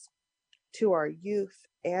brings to our youth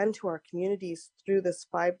and to our communities through this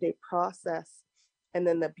 5-day process, and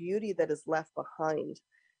then the beauty that is left behind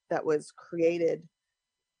that was created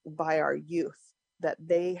by our youth, that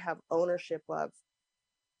they have ownership of,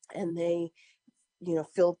 and they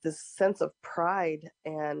feel this sense of pride,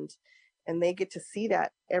 and they get to see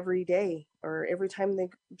that every day or every time they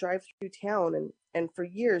drive through town, and for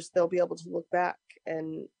years they'll be able to look back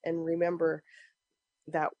and remember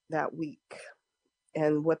that week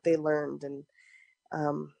and what they learned. And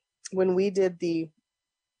when we did the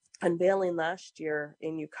unveiling last year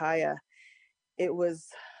in Ukiah, it was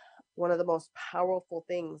one of the most powerful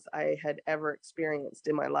things I had ever experienced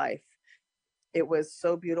in my life. It was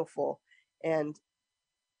so beautiful. And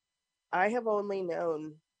I have only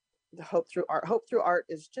known the Hope Through Art. Hope Through Art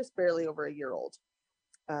is just barely over a year old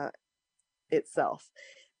itself.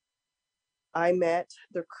 I met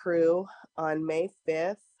the crew on May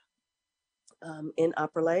 5th in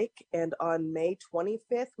Upper Lake, and on May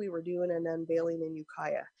 25th, we were doing an unveiling in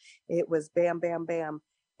Ukiah. It was bam, bam, bam.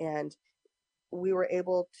 And we were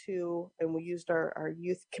able to, and we used our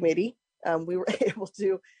youth committee, we were able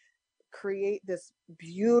to create this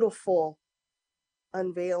beautiful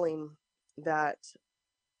unveiling that,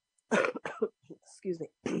 excuse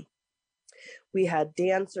me, we had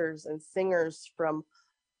dancers and singers from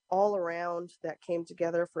all around that came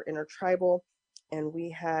together for intertribal, and we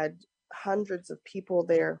had hundreds of people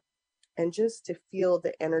there. And just to feel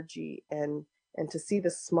the energy and to see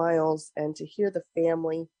the smiles and to hear the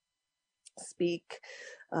family speak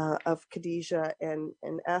of Khadijah and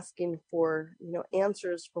asking for, you know,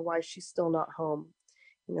 answers for why she's still not home.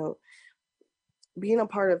 You know, being a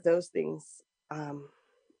part of those things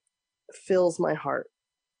fills my heart,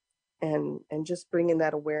 and just bringing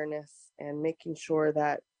that awareness and making sure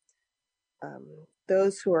that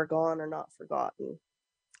those who are gone are not forgotten,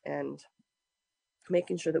 and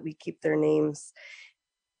making sure that we keep their names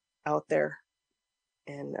out there.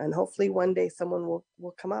 And hopefully one day someone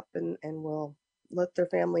will come up and will let their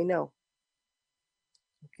family know,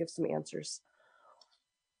 give some answers.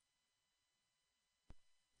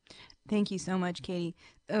 Thank you so much, Katie.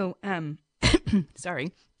 Oh,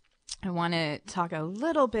 sorry. I want to talk a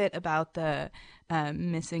little bit about the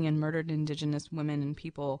missing and murdered Indigenous women and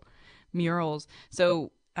people murals.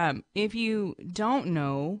 So if you don't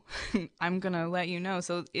know, I'm going to let you know.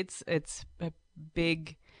 So it's a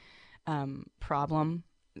big problem.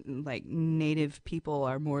 Like, Native people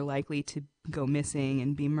are more likely to go missing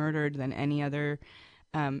and be murdered than any other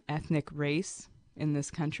ethnic race in this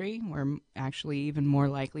country. We're actually even more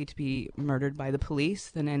likely to be murdered by the police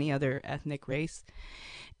than any other ethnic race.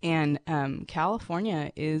 And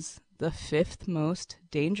California is the 5th most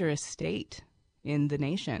dangerous state in the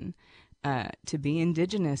nation to be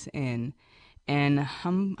Indigenous in. And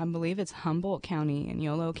I believe it's Humboldt County and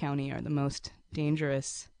Yolo County are the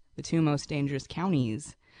two most dangerous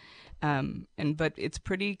counties. But it's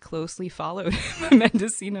pretty closely followed by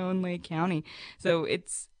Mendocino and Lake County. So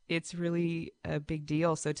it's really a big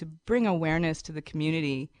deal. So to bring awareness to the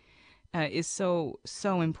community is so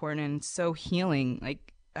important and so healing.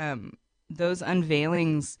 Like, those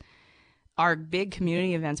unveilings are big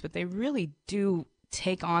community events, but they really do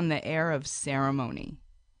take on the air of ceremony,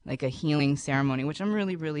 like a healing ceremony, which I'm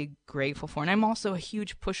really, really grateful for. And I'm also a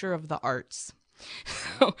huge pusher of the arts.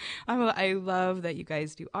 So I love that you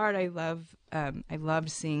guys do art. I loved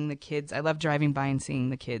seeing the kids. I love driving by and seeing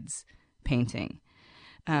the kids painting.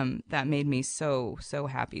 That made me so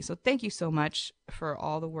happy. So thank you so much for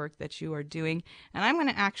all the work that you are doing. And I'm going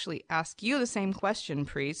to actually ask you the same question,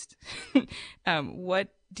 Priest.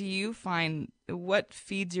 What do you find, what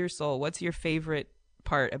feeds your soul? What's your favorite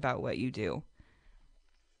part about what you do?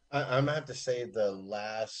 I'm gonna have to say the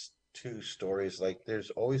last two stories, like there's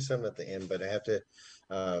always some at the end, but I have to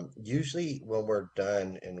usually when we're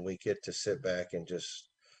done and we get to sit back and just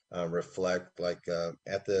reflect, like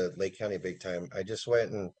at the Lake County Big Time, I just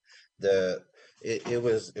went and the it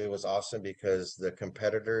was awesome because the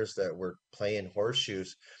competitors that were playing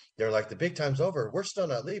horseshoes, they're like, the big time's over, we're still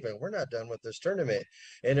not leaving, we're not done with this tournament.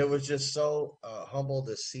 And it was just so humble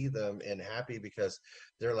to see them and happy because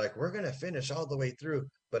they're like, we're gonna finish all the way through.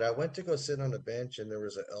 But I went to go sit on a bench and there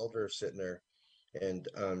was an elder sitting there, and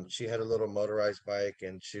she had a little motorized bike,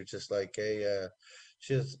 and she was just like, hey,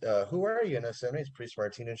 who are you? And I said, my name's Priest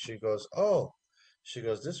Martinez. She goes, oh, she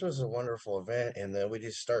goes, this was a wonderful event. And then we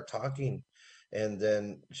just start talking. And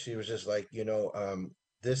then she was just like,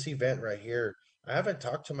 this event right here, I haven't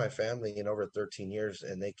talked to my family in over 13 years,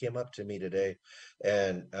 and they came up to me today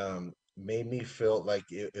and made me feel like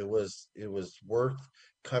it was worth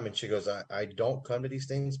coming. She goes, I don't come to these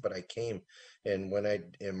things, but I came. And when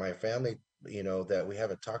and my family, that we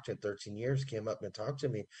haven't talked in 13 years, came up and talked to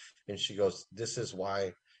me, and she goes, this is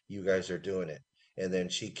why you guys are doing it. And then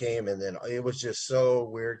she came, and then it was just so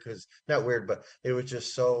weird, because not weird, but it was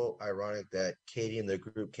just so ironic that Katie and the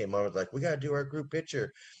group came on with like, we got to do our group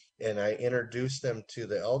picture. And I introduced them to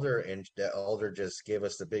the elder, and the elder just gave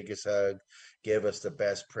us the biggest hug, gave us the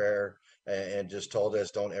best prayer, and just told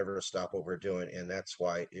us, don't ever stop what we're doing. And that's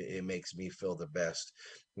why it makes me feel the best.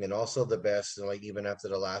 And also the best, and like even after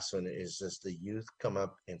the last one, is just the youth come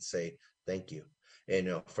up and say, thank you.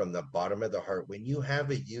 And, from the bottom of the heart, when you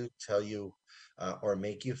have a youth tell you or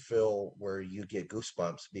make you feel where you get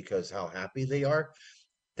goosebumps because how happy they are,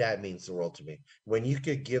 that means the world to me. When you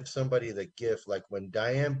could give somebody the gift, like when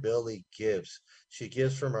Diane Billy gives, she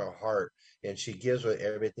gives from her heart and she gives with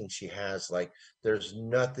everything she has. Like there's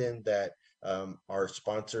nothing that our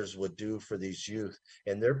sponsors would do for these youth,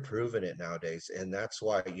 and they're proving it nowadays. And that's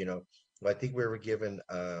why, I think we were given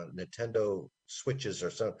Nintendo Switches or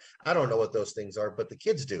something. I don't know what those things are, but the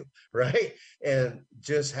kids do, right? And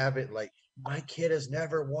just have it like my kid has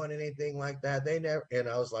never won anything like that. They never, and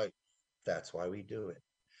I was like, that's why we do it.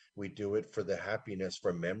 We do it for the happiness,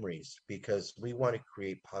 for memories, because we want to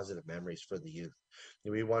create positive memories for the youth.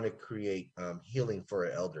 We want to create healing for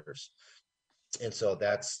our elders. And so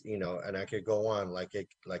that's, and I could go on like I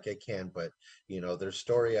can, but there's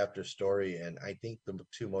story after story. And I think the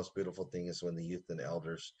two most beautiful thing is when the youth and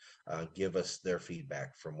elders give us their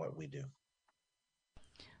feedback from what we do.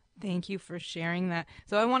 Thank you for sharing that.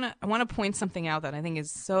 So I want to point something out that I think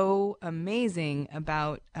is so amazing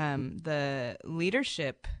about the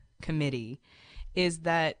leadership committee is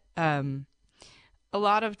that a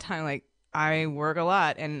lot of time, like I work a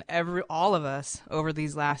lot, and all of us over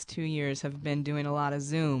these last 2 years have been doing a lot of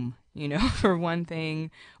Zoom, for one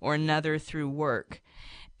thing or another through work.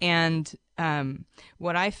 And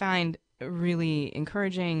what I find really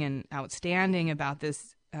encouraging and outstanding about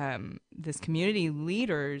this community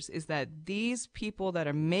leaders is that these people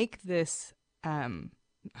that make this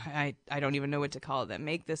I don't even know what to call it, that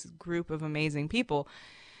make this group of amazing people,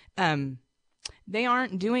 they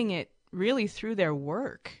aren't doing it really through their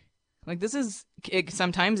work. Like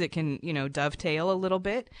sometimes it can, dovetail a little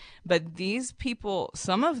bit, but these people,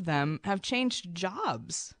 some of them have changed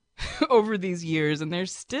jobs over these years, and they're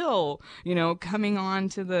still, coming on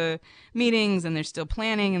to the meetings, and they're still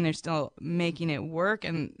planning, and they're still making it work.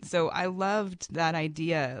 And so I loved that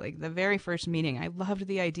idea. Like the very first meeting, I loved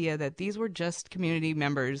the idea that these were just community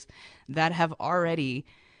members that have already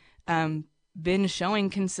been showing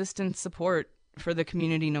consistent support for the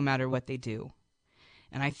community no matter what they do.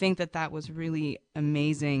 And I think that was really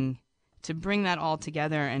amazing to bring that all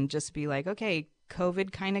together and just be like, okay,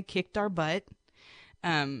 COVID kind of kicked our butt.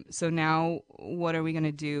 So now what are we going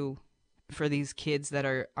to do for these kids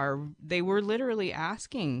that they were literally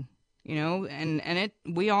asking, and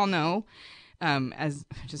we all know, as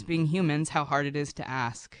just being humans, how hard it is to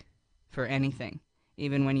ask for anything,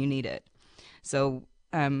 even when you need it. So,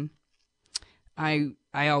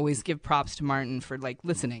 I always give props to Martin for like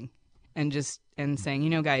listening and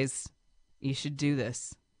saying, guys, you should do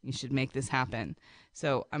this. You should make this happen.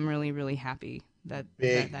 So I'm really, really happy that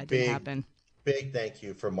did happen. Big thank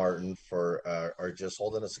you for Martin for or just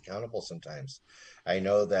holding us accountable sometimes. I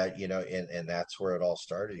know that, and that's where it all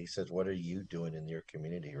started. He said, what are you doing in your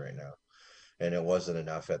community right now? And it wasn't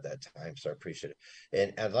enough at that time. So I appreciate it.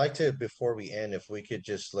 And I'd like to, before we end, if we could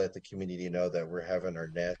just let the community know that we're having our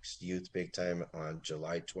next Youth Big Time on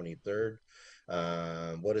July 23rd.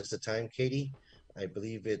 What is the time, Katie? I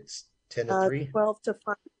believe it's 10 to 3. 12 to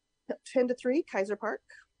 5, 10 to 3, Kaiser Park.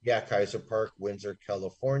 Yeah, Kaiser Park, Windsor,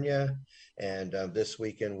 California. And this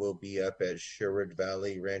weekend we'll be up at Sherwood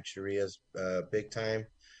Valley Rancheria's Big Time.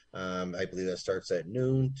 I believe that starts at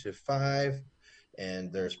noon to 5.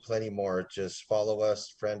 And there's plenty more. Just follow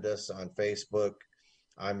us, friend us on Facebook.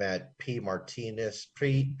 I'm at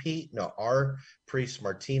R Priest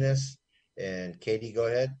Martinez. And Katie, go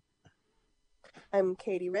ahead. I'm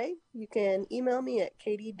Katie Ray. You can email me at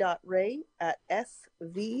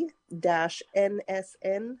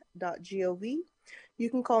katie.ray@sv-nsn.gov. You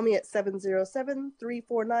can call me at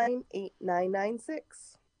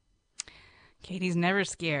 707-349-8996. Katie's never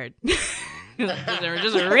scared.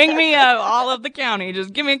 Just ring me up, all of the county.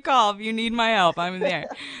 Just give me a call if you need my help. I'm there.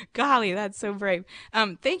 Golly, that's so brave.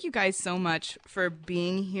 Thank you guys so much for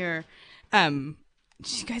being here. You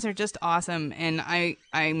guys are just awesome, and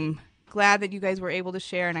I'm glad that you guys were able to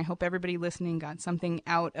share, and I hope everybody listening got something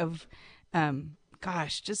out of,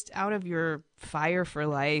 just out of your fire for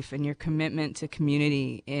life and your commitment to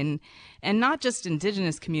community, and not just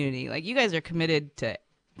Indigenous community. Like you guys are committed to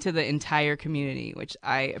the entire community, which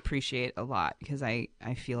I appreciate a lot because I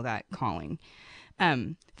feel that calling.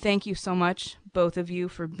 Thank you so much, both of you,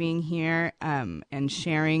 for being here and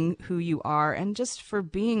sharing who you are, and just for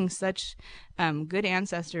being such good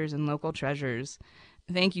ancestors and local treasures.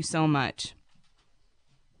 Thank you so much.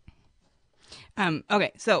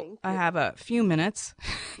 Okay, so I have a few minutes,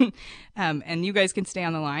 and you guys can stay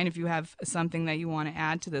on the line if you have something that you want to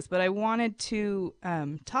add to this. But I wanted to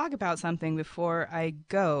talk about something before I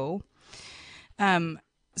go.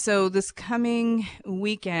 So this coming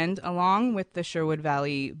weekend, along with the Sherwood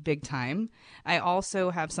Valley Big Time, I also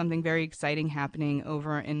have something very exciting happening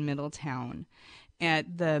over in Middletown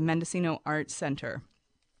at the Mendocino Arts Center.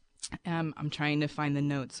 I'm trying to find the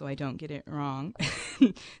notes so I don't get it wrong.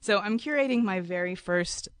 So I'm curating my very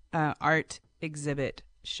first art exhibit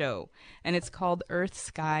show, and it's called Earth,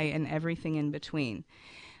 Sky, and Everything in Between.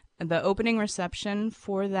 The opening reception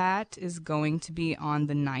for that is going to be on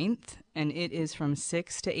the 9th, and it is from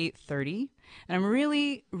 6 to 8:30. And I'm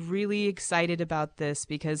really, really excited about this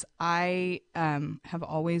because I have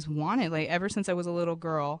always wanted, like, ever since I was a little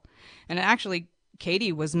girl. And actually,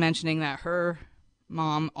 Katie was mentioning that her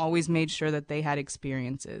mom always made sure that they had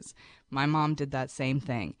experiences. My mom did that same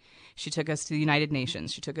thing. She took us to the United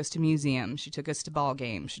Nations. She took us to museums. She took us to ball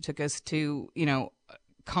games. She took us to,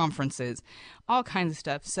 conferences, all kinds of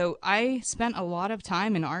stuff. So I spent a lot of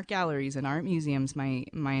time in art galleries and art museums my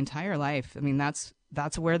entire life. I mean, that's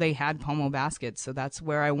where they had Pomo baskets. So that's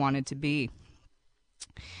where I wanted to be.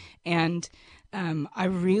 And I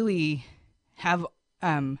really have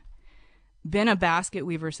been a basket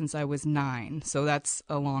weaver since I was 9. So that's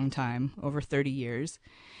a long time, over 30 years.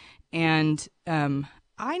 And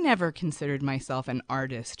I never considered myself an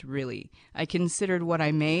artist, really. I considered what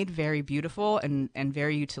I made very beautiful and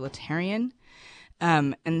very utilitarian.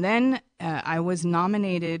 And then I was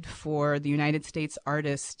nominated for the United States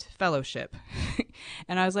Artist Fellowship.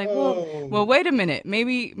 And I was like, well, wait a minute.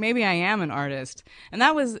 Maybe I am an artist. And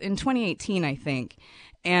that was in 2018, I think.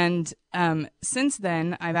 And since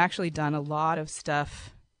then, I've actually done a lot of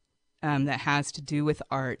stuff that has to do with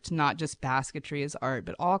art, not just basketry as art,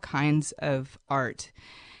 but all kinds of art.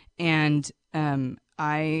 And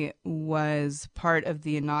I was part of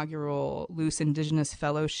the inaugural Loose Indigenous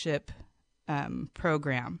Fellowship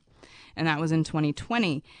program, and that was in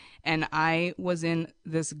 2020. And I was in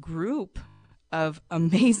this group of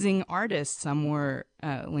amazing artists. Some were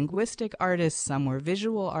linguistic artists, some were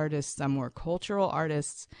visual artists, some were cultural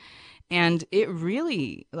artists. And it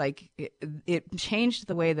really, it changed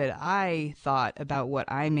the way that I thought about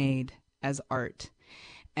what I made as art.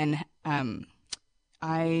 And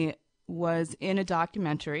I was in a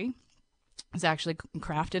documentary. It's actually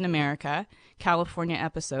Craft in America, California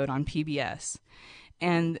episode on PBS.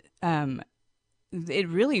 And it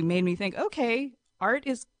really made me think, okay, art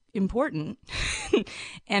is important.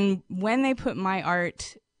 And when they put my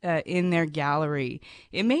art in their gallery,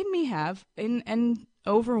 it made me have an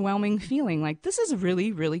overwhelming feeling like, this is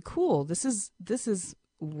really, really cool. This is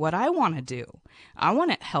what I want to do. I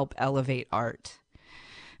want to help elevate art.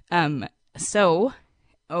 So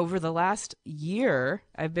over the last year,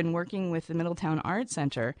 I've been working with the Middletown Art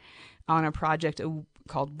Center on a project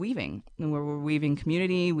called Weaving, where we're weaving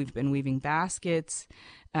community. We've been weaving baskets.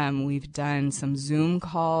 We've done some Zoom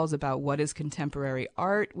calls about what is contemporary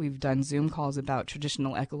art. We've done Zoom calls about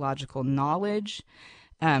traditional ecological knowledge.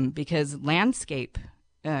 Because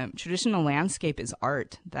traditional landscape is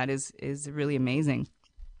art. That is really amazing.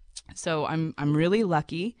 So I'm really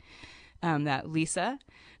lucky that Lisa,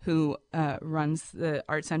 who runs the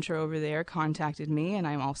art center over there, contacted me, and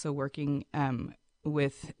I'm also working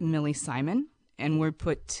with Millie Simon, and we're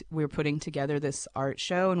putting together this art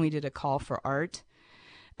show, and we did a call for art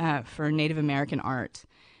for Native American art,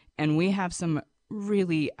 and we have some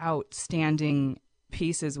really outstanding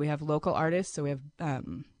pieces. We have local artists, so we have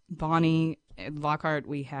Bonnie Lockhart,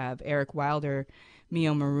 we have Eric Wilder,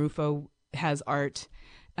 Mio Marufo has art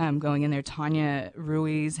going in there, Tanya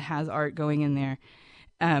Ruiz has art going in there,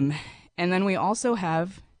 and then we also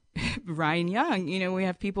have Ryan Young. We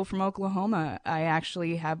have people from Oklahoma. I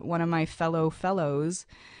actually have one of my fellows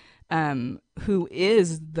who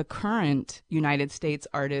is the current United States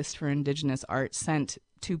artist for Indigenous art, sent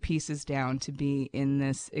 2 pieces down to be in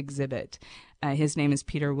this exhibit. His name is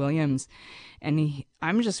Peter Williams, and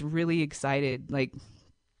I'm just really excited. Like,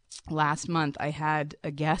 last month, I had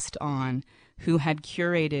a guest on who had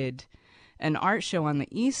curated an art show on the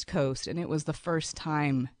East Coast, and it was the first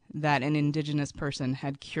time that an Indigenous person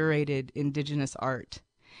had curated Indigenous art.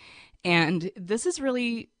 And this is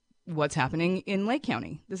really what's happening in Lake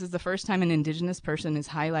County. This is the first time an Indigenous person is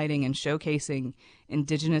highlighting and showcasing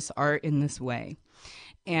Indigenous art in this way.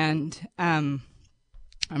 And I'm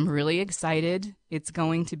really excited. It's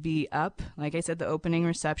going to be up. Like I said, the opening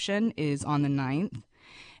reception is on the 9th,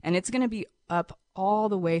 and it's going to be up all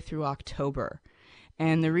the way through October.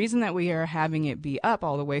 And the reason that we are having it be up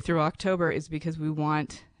all the way through October is because we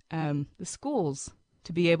want the schools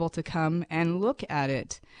to be able to come and look at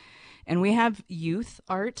it. And we have youth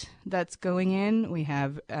art that's going in. We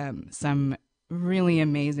have some really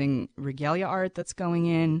amazing regalia art that's going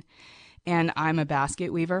in. And I'm a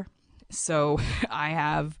basket weaver. So I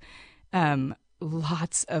have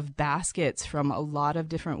lots of baskets from a lot of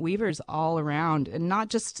different weavers all around, and not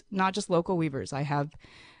just local weavers. I have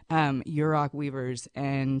Yurok weavers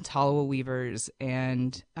and Tolowa weavers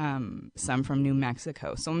and some from New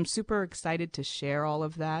Mexico. So I'm super excited to share all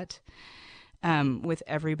of that with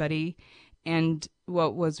everybody. And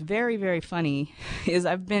what was very, very funny is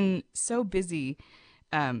I've been so busy.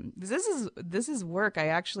 This is work. I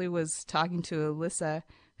actually was talking to Alyssa,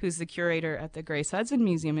 who's the curator at the Grace Hudson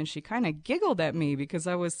Museum, and she kind of giggled at me because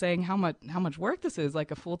I was saying how much work this is, like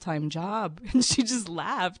a full-time job. And she just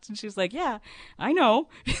laughed, and she was like, yeah, I know,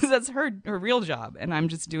 because that's her real job, and I'm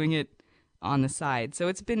just doing it on the side. So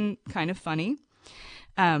it's been kind of funny.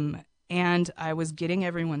 And I was getting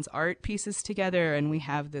everyone's art pieces together, and we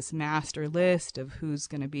have this master list of who's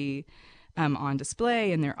going to be on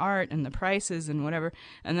display and their art and the prices and whatever.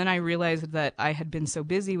 And then I realized that I had been so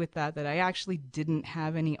busy with that I actually didn't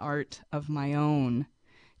have any art of my own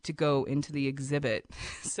to go into the exhibit.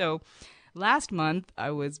 So last month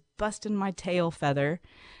I was busting my tail feather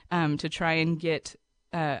to try and get,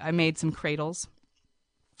 I made some cradles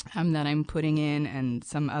that I'm putting in, and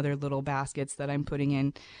some other little baskets that I'm putting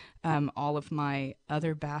in. All of my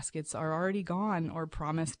other baskets are already gone or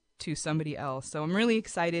promised to somebody else. So I'm really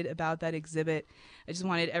excited about that exhibit. I just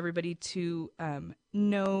wanted everybody to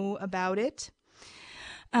know about it.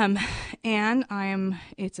 And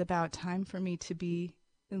it's about time for me to be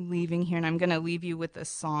leaving here, and I'm going to leave you with a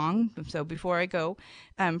song. So before I go,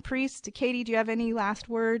 Priest, Katie, do you have any last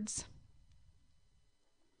words?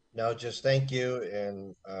 No, just thank you.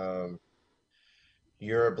 And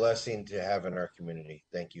you're a blessing to have in our community.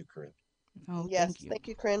 Thank you, Corinne. Oh, yes, thank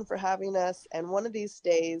you, Corinne, for having us. And one of these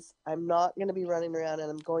days, I'm not going to be running around, and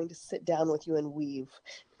I'm going to sit down with you and weave,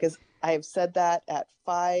 because I have said that at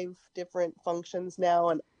 5 different functions now,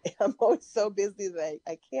 and I'm always so busy that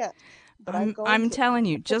I can't. But I'm telling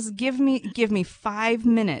you, just give me 5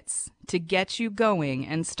 minutes to get you going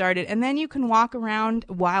and start it, and then you can walk around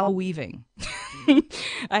while weaving.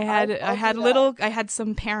 I had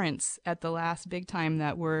some parents at the last big time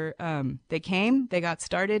that were they got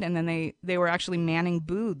started, and then they were actually manning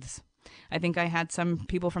booths. I think I had some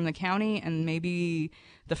people from the county, and maybe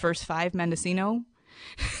the first 5 Mendocino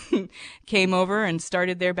came over and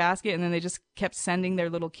started their basket, and then they just kept sending their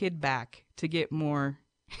little kid back to get more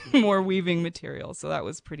weaving material. So that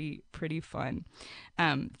was pretty fun.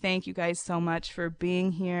 Thank you guys so much for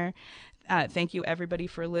being here. Thank you everybody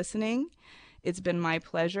for listening. It's been my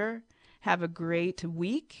pleasure. Have a great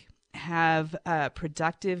week. Have a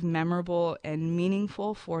productive, memorable, and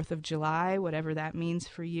meaningful 4th of July, whatever that means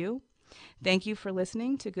for you. Thank you for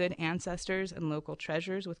listening to Good Ancestors and Local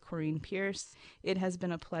Treasures with Corinne Pierce. It has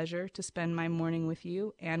been a pleasure to spend my morning with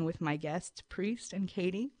you and with my guests, Priest and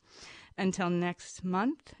Katie. Until next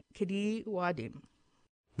month, Kadi Wadim.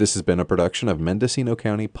 This has been a production of Mendocino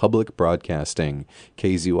County Public Broadcasting,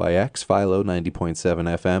 KZYX Philo 90.7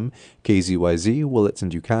 FM, KZYZ Willits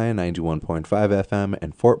and Ukiah 91.5 FM,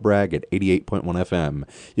 and Fort Bragg at 88.1 FM.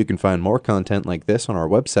 You can find more content like this on our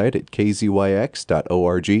website at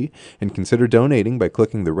kzyx.org, and consider donating by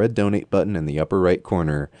clicking the red donate button in the upper right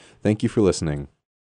corner. Thank you for listening.